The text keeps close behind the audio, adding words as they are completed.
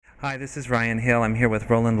Hi, this is Ryan Hill. I'm here with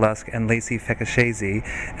Roland, Lusk, and Lacey Fekishazy,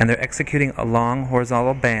 and they're executing a long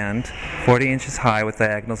horizontal band, 40 inches high, with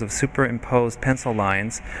diagonals of superimposed pencil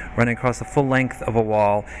lines running across the full length of a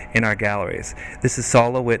wall in our galleries. This is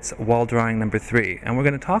Sol LeWitt's wall drawing number 3, and we're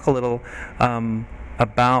going to talk a little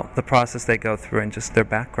about the process they go through and just their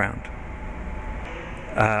background.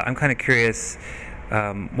 I'm kind of curious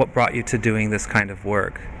what brought you to doing this kind of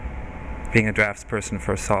work, being a draftsperson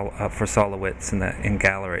for Sol LeWitt's in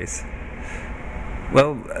galleries.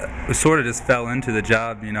 Well, we sort of just fell into the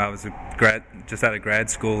job. I was just out of grad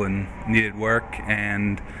school and needed work,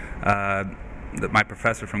 and my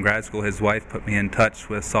professor from grad school, his wife, put me in touch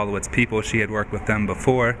with Sol LeWitt's people. She had worked with them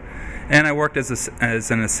before, and I worked as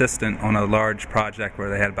an assistant on a large project where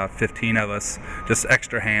they had about 15 of us, just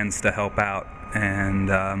extra hands to help out, and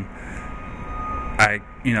I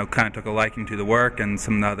kind of took a liking to the work, and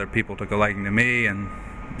some other people took a liking to me, and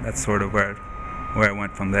that's sort of where I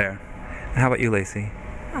went from there. How about you, Lacey?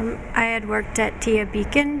 I had worked at Tia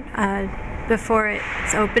Beacon before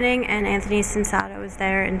its opening, and Anthony Sensato was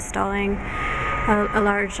there installing a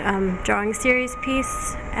large drawing series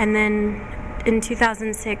piece. And then in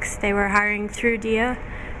 2006, they were hiring through Dia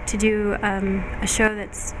to do a show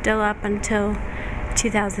that's still up until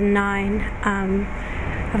 2009.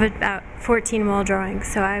 Of about 14 wall drawings,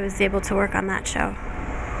 so I was able to work on that show.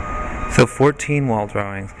 So 14 wall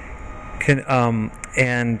drawings. I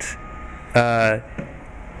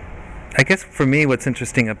guess for me what's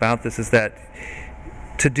interesting about this is that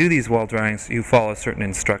to do these wall drawings you follow certain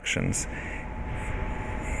instructions.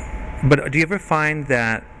 But do you ever find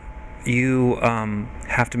that you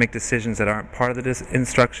have to make decisions that aren't part of the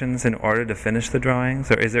instructions in order to finish the drawings?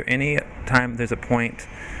 Or is there any time there's a point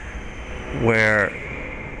where...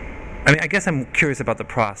 I guess I'm curious about the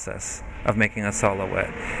process of making a Sol LeWitt.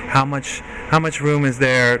 How much room is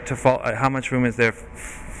there to how much room is there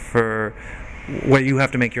for where you have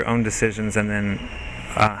to make your own decisions, and then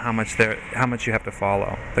how much you have to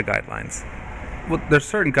follow the guidelines? Well, there's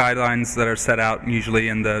certain guidelines that are set out usually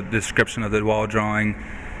in the description of the wall drawing,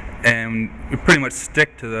 and we pretty much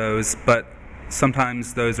stick to those. But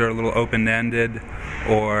sometimes those are a little open-ended,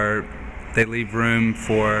 or they leave room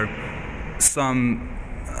for some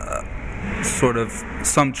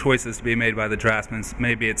choices to be made by the draftsmen.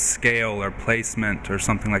 Maybe it's scale or placement or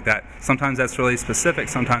something like that. Sometimes that's really specific,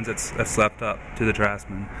 sometimes it's left up to the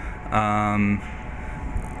draftsman.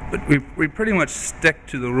 But we pretty much stick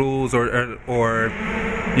to the rules, or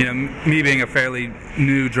me being a fairly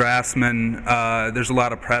new draftsman, there's a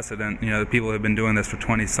lot of precedent. The people have been doing this for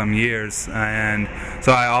 20 some years, and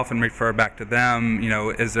so I often refer back to them.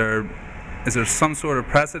 Is there some sort of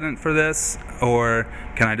precedent for this, or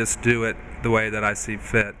can I just do it the way that I see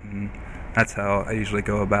fit? And that's how I usually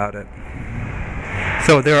go about it.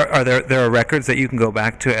 So there are records that you can go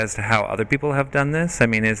back to as to how other people have done this?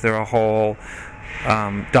 Is there a whole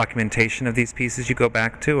documentation of these pieces you go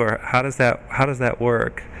back to, or how does that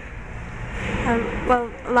work? Well,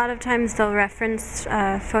 a lot of times they'll reference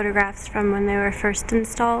photographs from when they were first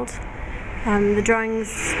installed. The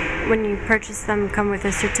drawings, when you purchase them, come with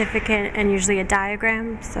a certificate and usually a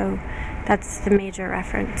diagram, so that's the major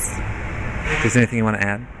reference. Is there anything you want to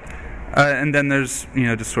add? And then there's,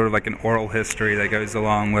 just sort of like an oral history that goes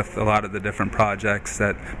along with a lot of the different projects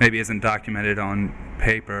that maybe isn't documented on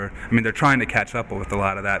paper. They're trying to catch up with a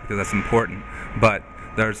lot of that because that's important, but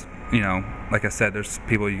there's, like I said, there's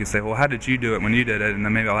people you can say, well, how did you do it when you did it? And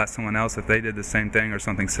then maybe I'll ask someone else if they did the same thing or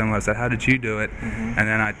something similar. I said, how did you do it? Mm-hmm. And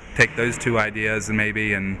then I take those two ideas and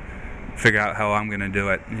figure out how I'm going to do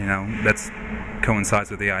it. That's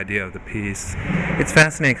coincides with the idea of the piece. It's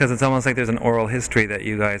fascinating because it's almost like there's an oral history that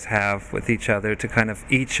you guys have with each other to kind of,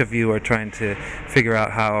 each of you are trying to figure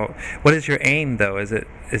out what is your aim though? Is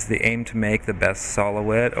the aim to make the best Sol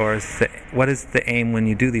LeWitt, or what is the aim when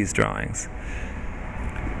you do these drawings?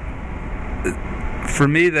 For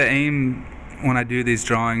me, the aim when I do these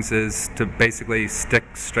drawings is to basically stick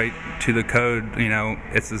straight to the code.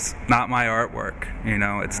 It's just not my artwork.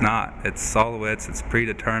 It's not. It's Sol LeWitt's. It's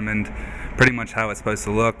predetermined, pretty much how it's supposed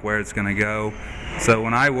to look, where it's going to go. So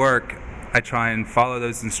when I work, I try and follow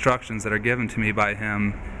those instructions that are given to me by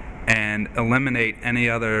him and eliminate any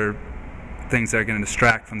other things that are going to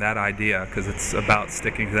distract from that idea, because it's about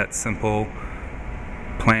sticking to that simple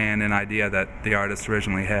plan and idea that the artist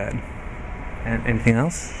originally had. And anything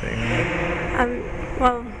else?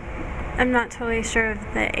 Well, I'm not totally sure of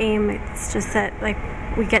the aim. It's just that,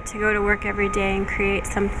 we get to go to work every day and create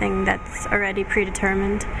something that's already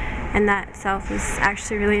predetermined, and that itself is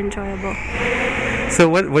actually really enjoyable. So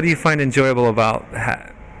what do you find enjoyable about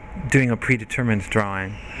doing a predetermined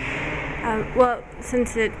drawing? Well,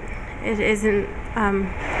 since it isn't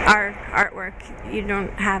our artwork. You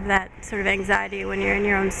don't have that sort of anxiety when you're in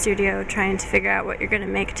your own studio trying to figure out what you're going to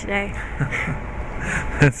make today.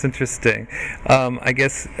 That's interesting. I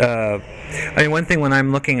guess, one thing when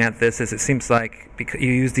I'm looking at this is it seems like because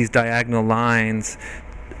you use these diagonal lines,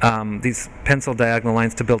 these pencil diagonal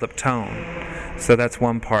lines to build up tone. So that's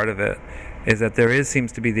one part of it, is that there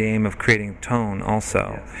seems to be the aim of creating tone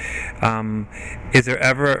also. Yes. Is there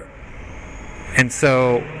ever... And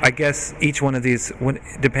so I guess each one of these,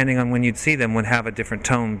 depending on when you'd see them, would have a different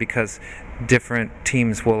tone because different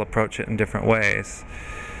teams will approach it in different ways.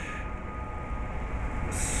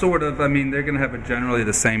 Sort of. I mean, they're going to have generally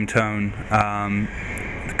the same tone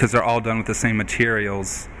because they're all done with the same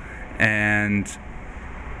materials, and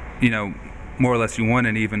more or less you want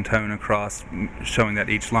an even tone across, showing that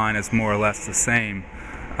each line is more or less the same.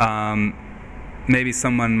 Maybe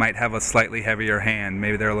someone might have a slightly heavier hand.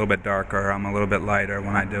 Maybe they're a little bit darker. I'm a little bit lighter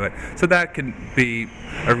when I do it. So that could be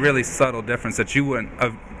a really subtle difference that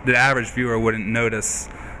the average viewer wouldn't notice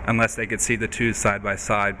unless they could see the two side by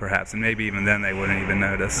side, perhaps, and maybe even then they wouldn't even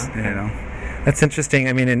notice. Okay. That's interesting.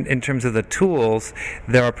 I mean, in terms of the tools,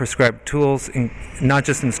 there are prescribed tools, not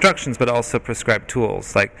just instructions, but also prescribed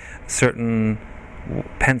tools, like certain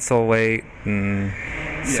pencil weight and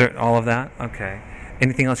all of that. Okay.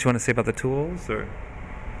 Anything else you want to say about the tools, or?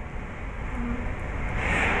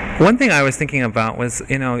 One thing I was thinking about was,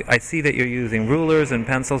 I see that you're using rulers and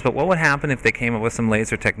pencils, but what would happen if they came up with some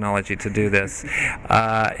laser technology to do this?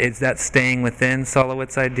 Is that staying within Sol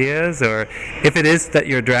LeWitt's ideas, or if it is that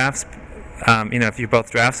you're drafts, if you're both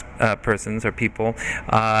drafts persons or people,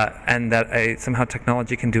 and that somehow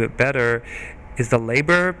technology can do it better, is the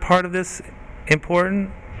labor part of this important?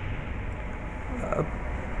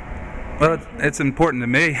 Well, it's important to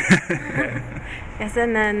me. Yes,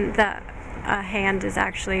 and then the hand is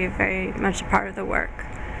actually very much a part of the work.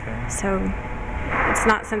 Okay. So it's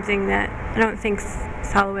not something that I don't think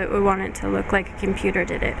Sol LeWitt would want it to look like a computer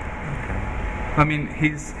did it. Okay. I mean,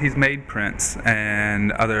 he's made prints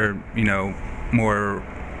and other more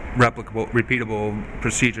replicable, repeatable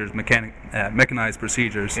procedures, mechanized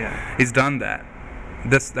procedures. Yeah. He's done that.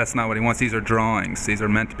 That's not what he wants. These are drawings. These are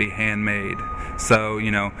meant to be handmade. So,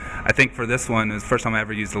 I think for this one, it's the first time I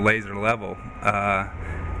ever used a laser level,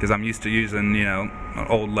 because I'm used to using, an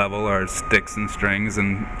old level or sticks and strings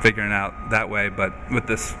and figuring out that way. But with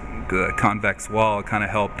this convex wall, it kind of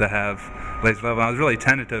helped to have laser level. I was really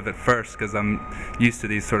tentative at first because I'm used to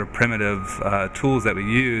these sort of primitive tools that we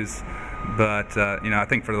use. But, I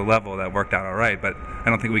think for the level that worked out all right. But I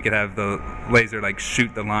don't think we could have the laser,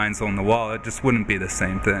 shoot the lines on the wall. It just wouldn't be the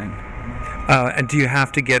same thing. And do you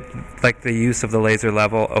have to get, the use of the laser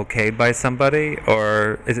level okayed by somebody?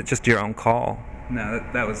 Or is it just your own call? No,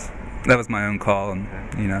 that was my own call. And,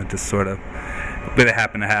 just sort of... But I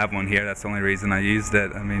happen to have one here. That's the only reason I used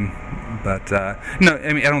it. I mean, but... no,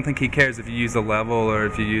 I mean, I don't think he cares if you use a level or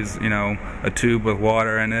if you use, a tube with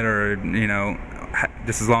water in it or,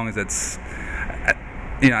 just as long as it's,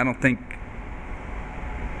 I don't think.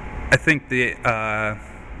 I think if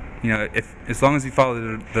as long as you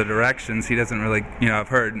follow the directions, he doesn't really. I've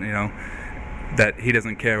heard, that he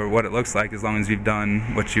doesn't care what it looks like as long as you've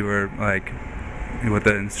done what you were what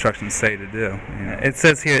the instructions say to do. It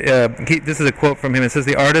says here, this is a quote from him. It says,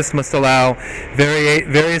 "The artist must allow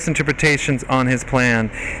various interpretations on his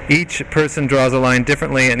plan. Each person draws a line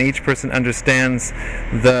differently, and each person understands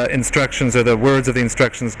the instructions or the words of the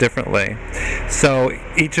instructions differently. So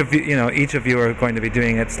each of you are going to be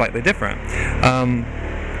doing it slightly different."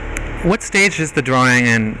 What stage is the drawing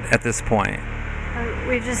in at this point?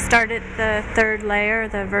 We just started the third layer,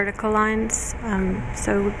 the vertical lines,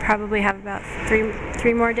 so we probably have about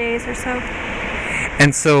three more days or so.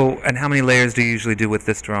 And how many layers do you usually do with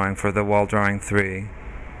this drawing for the wall drawing 3?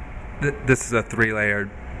 This is a 3-layer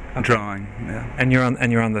drawing. Yeah. And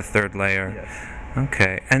you're on the third layer. Yes.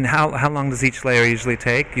 Okay. And how long does each layer usually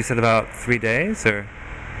take? You said about 3 days, or?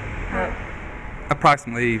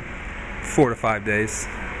 Approximately 4 to 5 days.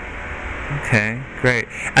 Okay, great.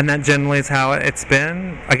 And that generally is how it's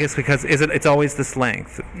been? I guess because it's always this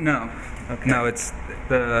length? No. Okay. No, it's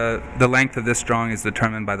the length of this drawing is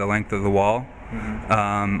determined by the length of the wall.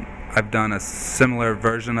 Mm-hmm. I've done a similar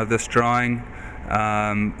version of this drawing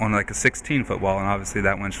on a 16-foot wall, and obviously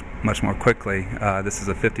that went much more quickly. This is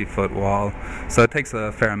a 50-foot wall, so it takes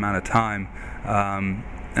a fair amount of time. And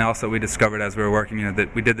also we discovered as we were working,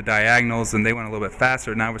 that we did the diagonals and they went a little bit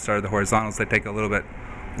faster. Now we started the horizontals. They take a little bit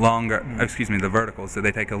longer, the verticals, so they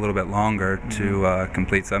take a little bit longer to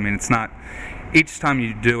complete. So, I mean, it's not, each time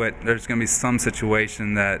you do it, there's going to be some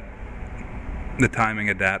situation that the timing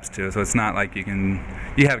adapts to. So it's not like you can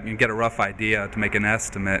get a rough idea to make an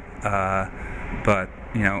estimate, but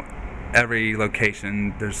every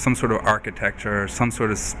location there's some sort of architecture or some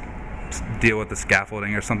sort of deal with the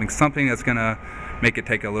scaffolding or something that's going to make it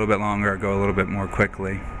take a little bit longer or go a little bit more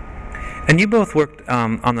quickly. And you both worked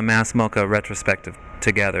on the Mass MoCA retrospective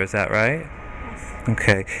together, is that right? Yes.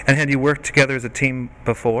 Okay. And had you worked together as a team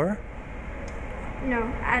before? No.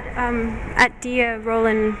 At DIA,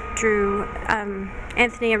 Roland drew,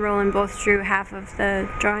 Anthony and Roland both drew half of the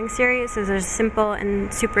drawing series. So there's a simple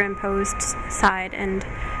and superimposed side, and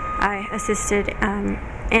I assisted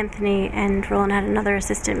Anthony, and Roland had another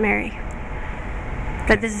assistant, Mary.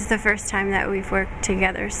 But this is the first time that we've worked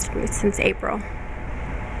together since April.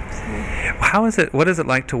 How is it? What is it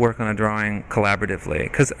like to work on a drawing collaboratively?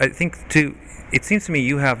 Because I think it seems to me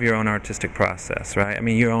you have your own artistic process, right? I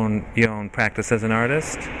mean, your own practice as an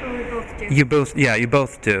artist. Well, we both do. You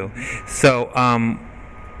both do. So,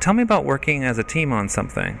 tell me about working as a team on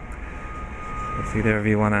something. If either of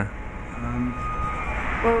you want to.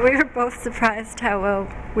 Well, we were both surprised how well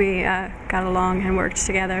we got along and worked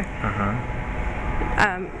together.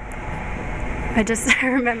 I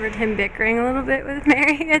remembered him bickering a little bit with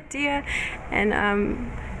Mary at DIA, and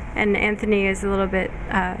Anthony is a little bit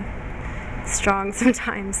strong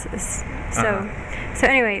sometimes. So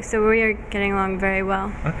anyway, so we are getting along very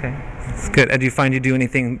well. Okay, that's good. And do you find you do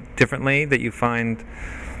anything differently that you find?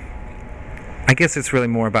 I guess it's really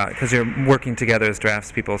more about, because you're working together as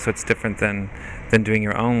draftspeople, so it's different than doing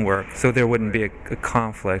your own work. So there wouldn't be a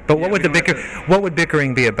conflict. But what would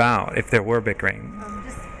bickering be about if there were bickering?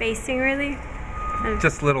 Just spacing, really.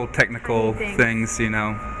 Just little technical things,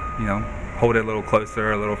 hold it a little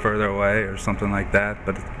closer, a little further away, or something like that.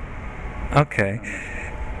 But okay.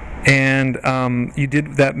 And you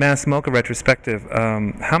did that Mass MoCA retrospective.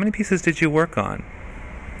 How many pieces did you work on?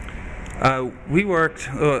 I worked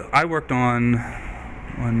on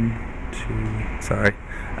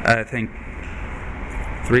I think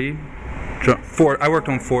 4. I worked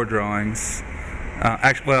on 4 drawings.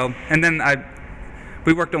 And then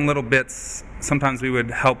we worked on little bits. Sometimes we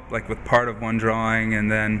would help with part of one drawing,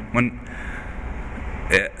 and then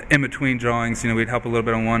in between drawings, we'd help a little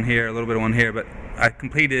bit on one here, a little bit on one here. But I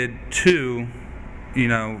completed 2,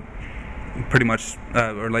 pretty much,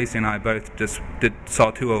 or Lacey and I both just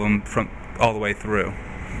saw 2 of them from all the way through.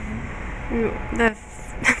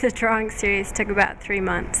 The drawing series took about 3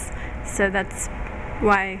 months, so that's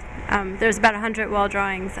why there's about 100 wall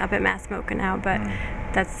drawings up at Mass MoCA now, but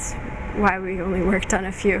that's why we only worked on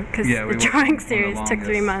a few, because the drawing series took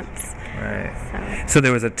 3 months. Right. So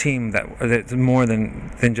there was a team that's more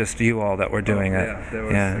than just you all that were doing it. Yeah, there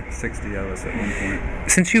were 60 of us at one point.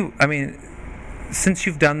 Since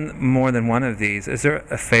you've done more than one of these, is there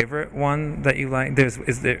a favorite one that you like? Do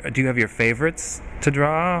you have your favorites to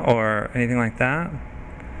draw or anything like that?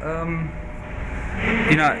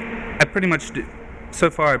 I pretty much do. So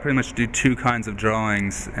far, I pretty much do 2 kinds of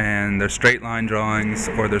drawings, and they're straight line drawings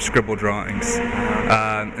or they're scribble drawings.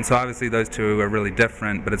 And so obviously those 2 are really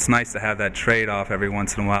different, but it's nice to have that trade-off every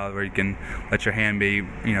once in a while where you can let your hand be,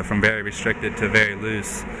 from very restricted to very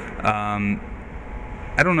loose.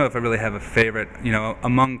 I don't know if I really have a favorite.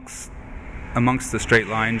 Amongst the straight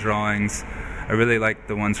line drawings, I really like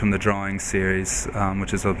the ones from the drawing series,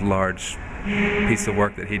 which is a large piece of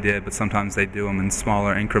work that he did, but sometimes they do them in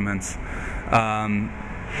smaller increments. I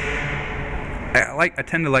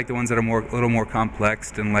tend to like the ones that are a little more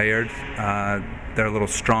complex and layered. They're a little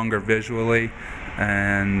stronger visually,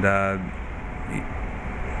 and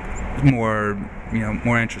more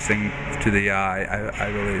interesting to the eye,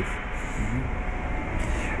 I believe.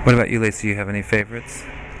 What about you, Lacey? Do you have any favorites?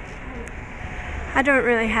 I don't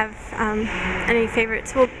really have any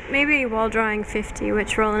favorites. Well, maybe Wall Drawing 50,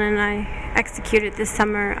 which Roland and I executed this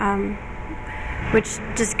summer, which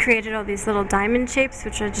just created all these little diamond shapes,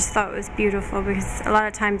 which I just thought was beautiful, because a lot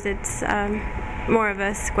of times it's more of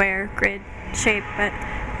a square grid shape, but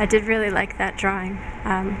I did really like that drawing.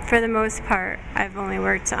 For the most part, I've only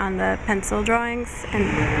worked on the pencil drawings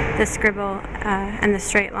and the scribble and the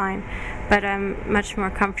straight line, but I'm much more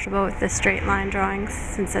comfortable with the straight line drawings,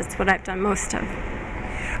 since that's what I've done most of.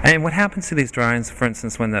 And what happens to these drawings, for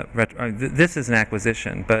instance, when this is an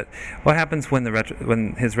acquisition, but what happens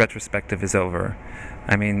when his retrospective is over?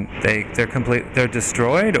 I mean, they're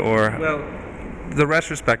destroyed, or? Well, the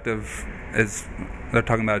retrospective they're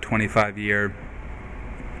talking about a 25-year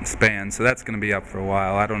span, so that's going to be up for a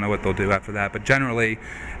while. I don't know what they'll do after that, but generally,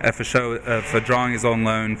 if a drawing is on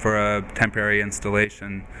loan for a temporary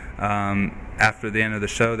installation, after the end of the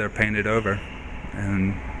show, they're painted over,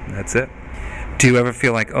 and that's it. Do you ever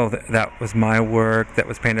feel like, that was my work, that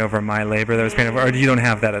was painted over, my labor that was painted over, or you don't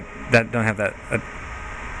have that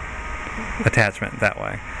attachment that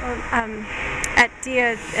way? Well,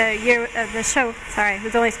 the show,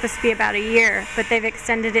 was only supposed to be about a year, but they've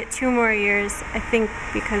extended it 2 more years, I think,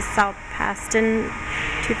 because Sol passed in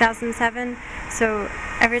 2007. So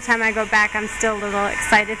every time I go back, I'm still a little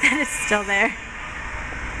excited that it's still there.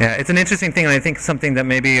 Yeah, it's an interesting thing, and I think something that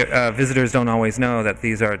maybe visitors don't always know, that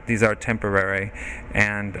these are temporary,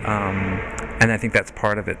 and I think that's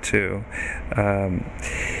part of it too.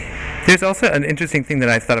 There's also an interesting thing that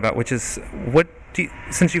I've thought about, which is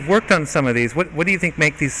since you've worked on some of these, what do you think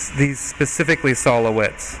make these specifically Sol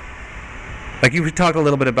LeWitts? Like you talked a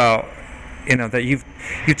little bit about, that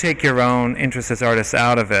you take your own interests as artists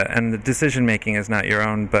out of it, and the decision making is not your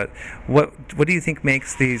own. But what do you think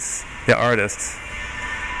makes these the artists?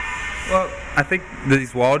 Well, I think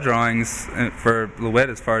these wall drawings for LeWitt,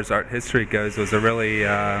 as far as art history goes, was a really,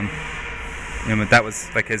 that was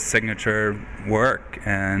like his signature work,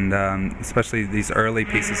 and especially these early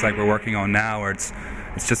pieces like we're working on now, where it's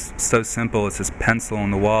just so simple. It's just pencil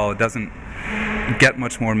on the wall. It doesn't get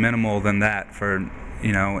much more minimal than that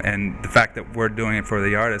and the fact that we're doing it for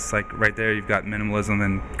the artists, like right there, you've got minimalism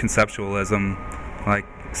and conceptualism, like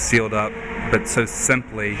sealed up, but so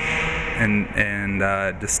simply and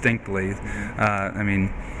distinctly.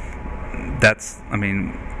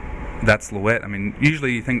 That's LeWitt.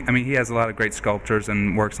 Usually you think, he has a lot of great sculptures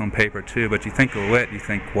and works on paper too, but you think LeWitt, you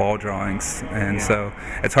think wall drawings, and so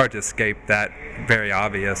it's hard to escape that very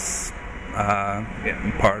obvious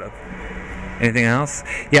part of. Anything else?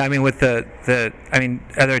 Yeah, with are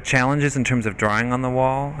there challenges in terms of drawing on the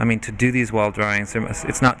wall? To do these wall drawings,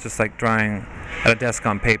 it's not just like drawing at a desk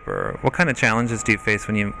on paper. What kind of challenges do you face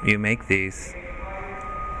when you make these?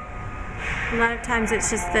 A lot of times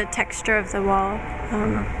it's just the texture of the wall.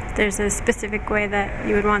 There's a specific way that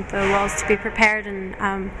you would want the walls to be prepared,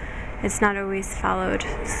 and it's not always followed.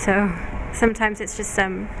 So sometimes it's just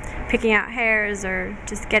picking out hairs or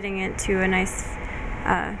just getting it to a nice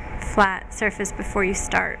flat surface before you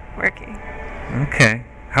start working. Okay.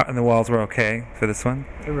 And the walls were okay for this one?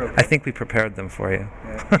 They were okay. I think we prepared them for you.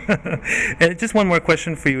 Yeah. And just one more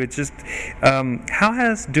question for you. It's just, how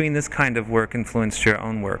has doing this kind of work influenced your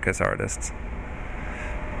own work as artists?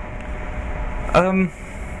 I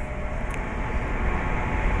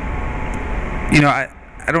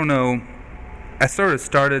don't know. I sort of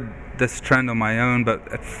started this trend on my own, but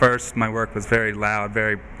at first my work was very loud,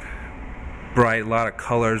 very bright, a lot of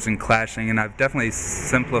colors and clashing, and I've definitely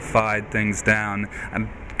simplified things down.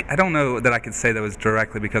 I don't know that I could say that was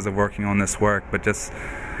directly because of working on this work, but just,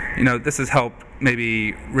 this has helped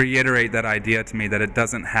maybe reiterate that idea to me that it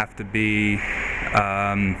doesn't have to be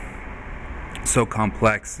so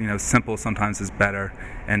complex. Simple sometimes is better,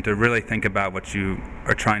 and to really think about what you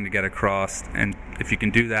are trying to get across, and if you can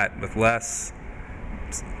do that with less,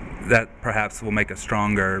 that perhaps will make a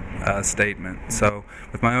stronger statement. So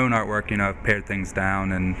with my own artwork, I've pared things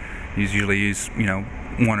down and usually use,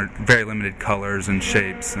 one or very limited colors and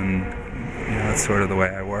shapes, and that's sort of the way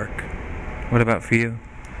I work. What about for you?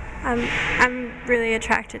 I'm really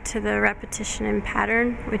attracted to the repetition and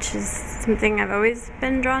pattern, which is something I've always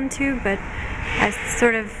been drawn to, but I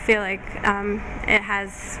sort of feel like it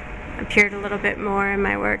has appeared a little bit more in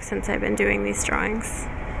my work since I've been doing these drawings.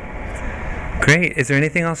 Great. Is there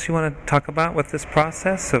anything else you want to talk about with this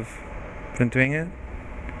process of been doing it?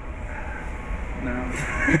 No.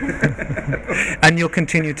 And you'll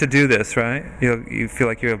continue to do this, right? You feel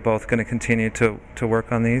like you're both going to continue to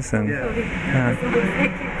work on these? And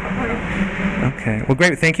okay. Well,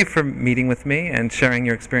 great. Thank you for meeting with me and sharing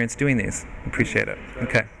your experience doing these. Appreciate it.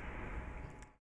 Okay.